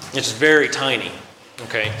 It's very tiny.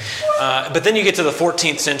 Okay, but then you get to the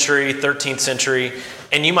 14th century, 13th century,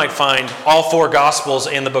 and you might find all 4 Gospels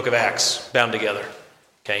and the book of Acts bound together.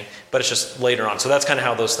 Okay, but it's just later on. So that's kind of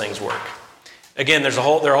how those things work. Again, there are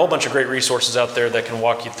a whole bunch of great resources out there that can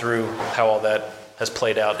walk you through how all that has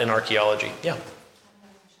played out in archaeology. Yeah,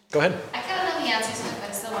 go ahead. I kind of know the answers to it, but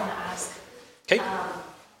I still want to ask. Okay.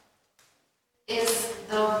 Is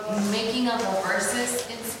the making of the verses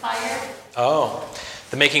inspired? Oh.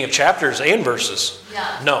 The making of chapters and verses?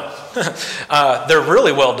 Yeah. No. They're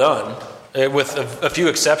really well done. with a few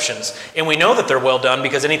exceptions. And we know that they're well done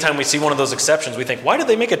because anytime we see one of those exceptions, we think, why did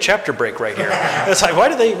they make a chapter break right here? It's like, why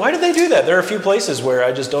did they do that? There are a few places where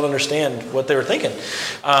I just don't understand what they were thinking.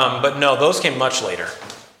 But no, those came much later,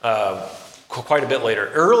 quite a bit later.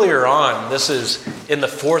 Earlier on, this is in the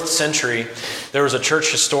 4th century, there was a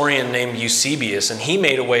church historian named Eusebius, and he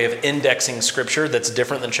made a way of indexing Scripture that's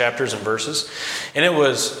different than chapters and verses. And it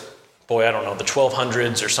was, I don't know, the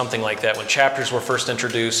 1200s or something like that when chapters were first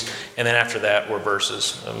introduced, and then after that were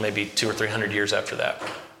verses, maybe 200 or 300 years after that.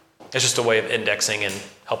 It's just a way of indexing and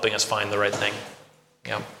helping us find the right thing.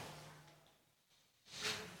 Yeah.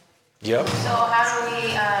 Yep. So how do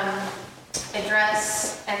we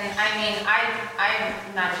address, and I mean,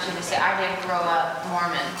 I'm not ashamed to say, I did grow up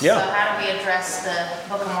Mormon. Yeah. So how do we address the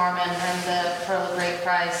Book of Mormon and the Pearl of Great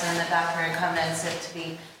Price and the Doctrine and Covenants to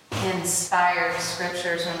be inspired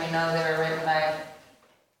scriptures when we know they were written by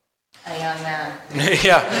a young man?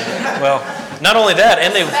 Yeah. Well, not only that,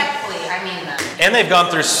 Respectfully, I mean that. and they've gone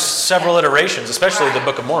through several iterations, especially the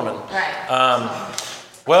Book of Mormon. Right.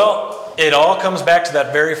 Well, it all comes back to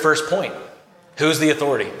that very first point. Who's the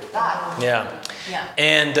authority? God. Yeah. Yeah.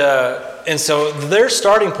 And so their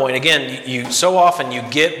starting point, again, you so often you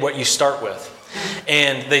get what you start with.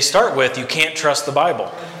 And they start with, you can't trust the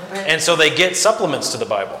Bible. And so they get supplements to the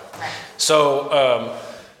Bible. So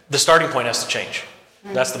the starting point has to change.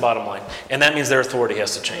 That's the bottom line. And that means their authority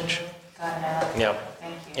has to change. Got it. Yeah.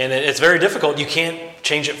 Thank you. And it's very difficult. You can't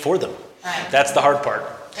change it for them. Right. That's the hard part.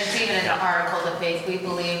 It's even in the article of faith, we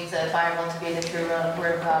believe the Bible to be the true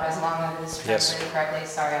word of God as long as it is translated correctly.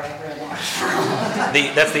 Sorry, I was really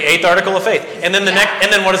long. That's the 8th article of faith. And then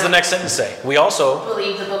then what does the next sentence say? We also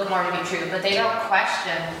believe the Book of Mormon to be true, but they don't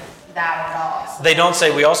question that at all. They don't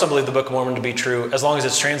say we also believe the Book of Mormon to be true as long as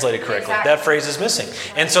it's translated correctly. Exactly. That phrase is missing.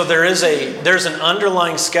 And so there's an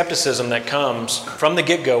underlying skepticism that comes from the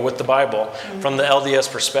get-go with the Bible, from the LDS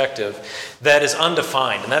perspective, that is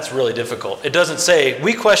undefined, and that's really difficult. It doesn't say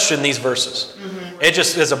we question these verses. It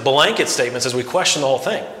just is a blanket statement, says we question the whole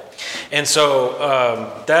thing. And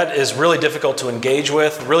so that is really difficult to engage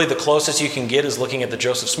with. Really the closest you can get is looking at the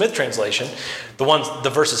Joseph Smith translation, the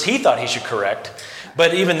verses he thought he should correct.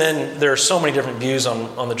 But even then, there are so many different views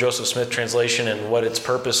on the Joseph Smith translation and what its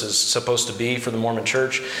purpose is supposed to be for the Mormon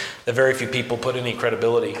Church that very few people put any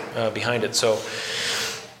credibility behind it. So,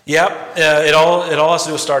 yeah, it all has to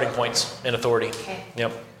do with starting points and authority. Okay.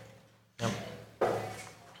 Yep.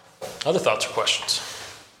 Other thoughts or questions?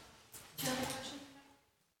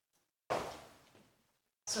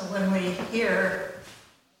 So when we hear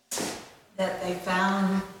that they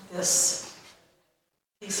found this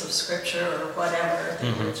piece of scripture or whatever, the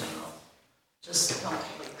original, just don't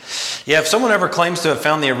believe it. Yeah, if someone ever claims to have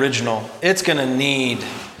found the original, it's going to need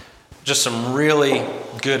just some really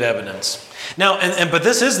good evidence. Now, but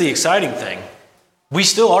this is the exciting thing. We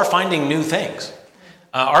still are finding new things.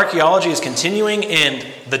 Archaeology is continuing, and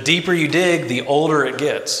the deeper you dig, the older it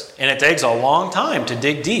gets. And it takes a long time to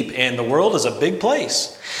dig deep, and the world is a big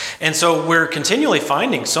place. And so we're continually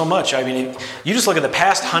finding so much. I mean, you just look at the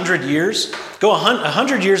past 100 years. Go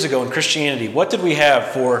 100 years ago in Christianity, what did we have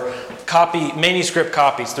for manuscript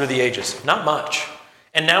copies through the ages? Not much.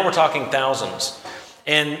 And now we're talking thousands.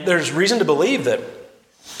 And there's reason to believe that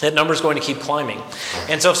number is going to keep climbing.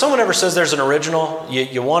 And so if someone ever says there's an original,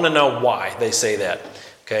 you want to know why they say that.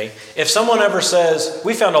 Okay? If someone ever says,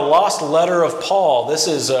 we found a lost letter of Paul, this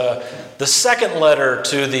is the second letter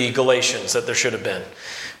to the Galatians that there should have been.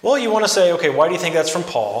 Well, you want to say, okay, why do you think that's from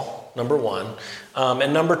Paul, number one?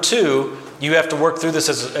 And number two, you have to work through this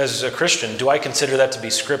as a Christian. Do I consider that to be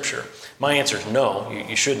scripture? My answer is no,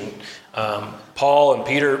 you shouldn't. Paul and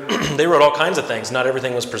Peter, they wrote all kinds of things. Not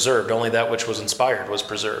everything was preserved. Only that which was inspired was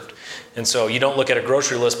preserved. And so you don't look at a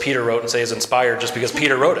grocery list Peter wrote and say it's inspired just because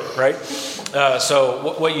Peter wrote it, right?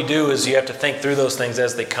 So what you do is you have to think through those things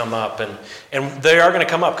as they come up. And they are going to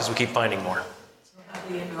come up because we keep finding more. So how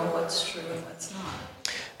do you know what's true and what's not?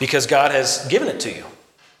 Because God has given it to you.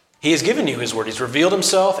 He has given you His word. He's revealed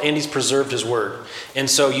Himself and He's preserved His word. And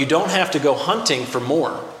so you don't have to go hunting for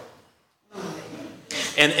more.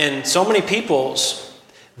 And so many people,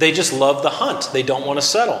 they just love the hunt. They don't want to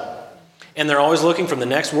settle. And they're always looking for the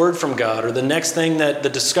next word from God or the next thing that the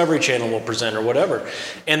Discovery Channel will present or whatever.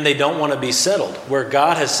 And they don't want to be settled. Where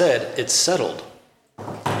God has said, it's settled.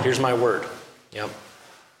 Here's my word. Yep.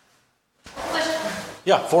 Question.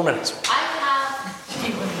 Yeah, 4 minutes. I have,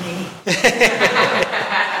 You and me.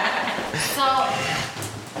 so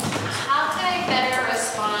how can I better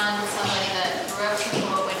respond to somebody that grew up in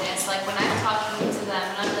Jehovah's Witness? Like when I'm talking to them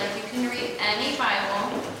and I'm like, you can read any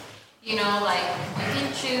Bible, like you can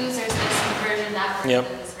choose, there's this version, that version, Yep.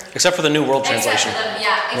 this version. Except for the New World Translation.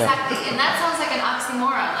 Yeah, exactly. And that sounds like an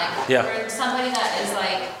oxymoron. Like for somebody that is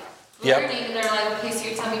like learning, and they're like, okay, so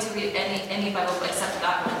you're telling me to read any Bible book except for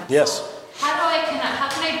that one. Yes. So how can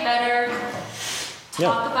I better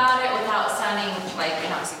talk about it without sounding like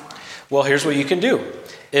an oxymoron? Well, here's what you can do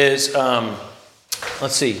is,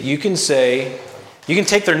 let's see, you can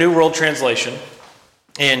take their New World Translation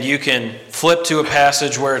and you can flip to a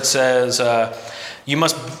passage where it says, you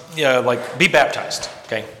must be baptized,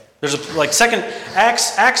 okay? There's Acts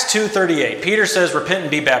 2:38. Peter says, repent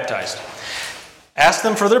and be baptized. Ask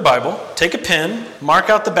them for their Bible, take a pen, mark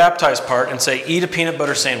out the baptized part, and say, eat a peanut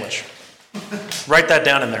butter sandwich. Write that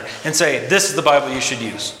down in there and say, this is the Bible you should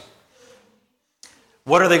use.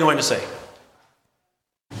 What are they going to say?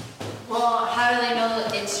 Well, how do they know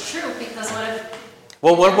that it's true? Because what if...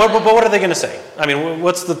 Well, what are they going to say? I mean,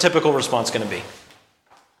 what's the typical response going to be?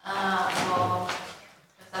 Well,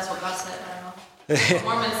 if that's what God said, I don't know. What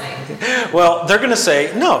Mormons say. Well, they're going to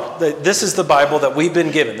say, no, this is the Bible that we've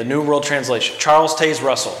been given, the New World Translation. Charles Taze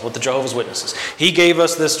Russell with the Jehovah's Witnesses. He gave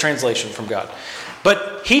us this translation from God.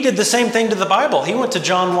 But he did the same thing to the Bible. He went to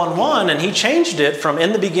John 1:1 and he changed it from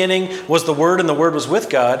in the beginning was the Word and the Word was with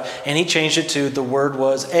God, and he changed it to the Word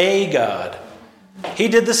was a God. He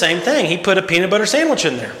did the same thing. He put a peanut butter sandwich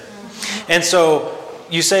in there. And so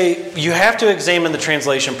you say you have to examine the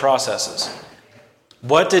translation processes.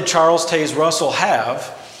 What did Charles Taze Russell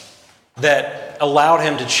have that allowed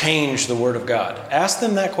him to change the Word of God? Ask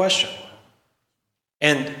them that question.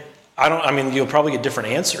 And you'll probably get different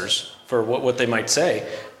answers for what they might say.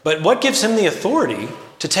 But what gives him the authority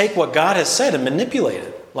to take what God has said and manipulate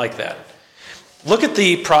it like that? Look at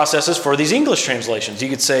the processes for these English translations. You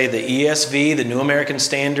could say the ESV, the New American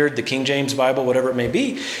Standard, the King James Bible, whatever it may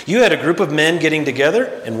be. You had a group of men getting together,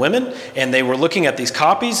 and women, and they were looking at these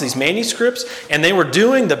copies, these manuscripts, and they were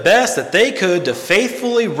doing the best that they could to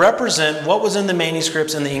faithfully represent what was in the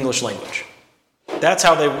manuscripts in the English language. That's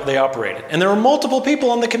how they operated. And there were multiple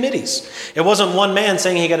people on the committees. It wasn't one man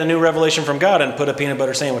saying he got a new revelation from God and put a peanut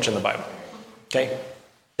butter sandwich in the Bible. Okay?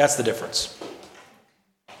 That's the difference.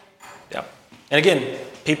 Yeah. And again,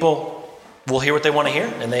 people will hear what they want to hear,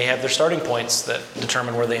 and they have their starting points that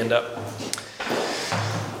determine where they end up.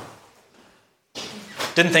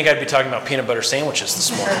 Didn't think I'd be talking about peanut butter sandwiches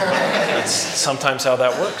this morning. That's sometimes how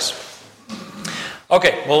that works.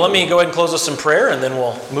 Okay, well, let me go ahead and close us in prayer, and then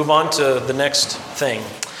we'll move on to the next thing.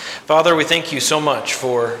 Father, we thank you so much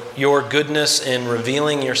for your goodness in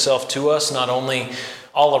revealing yourself to us, not only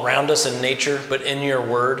all around us in nature, but in your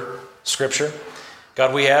word, Scripture.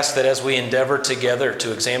 God, we ask that as we endeavor together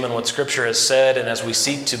to examine what Scripture has said, and as we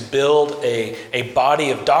seek to build a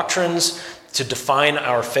body of doctrines to define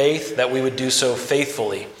our faith, that we would do so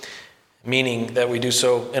faithfully. Meaning that we do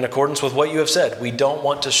so in accordance with what you have said. We don't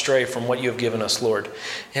want to stray from what you have given us, Lord.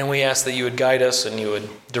 And we ask that you would guide us and you would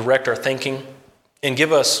direct our thinking and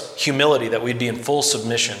give us humility that we'd be in full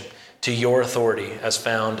submission to your authority as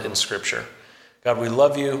found in Scripture. God, we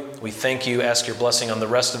love you. We thank you. Ask your blessing on the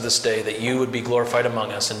rest of this day that you would be glorified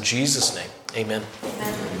among us. In Jesus' name, amen.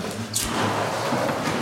 Amen.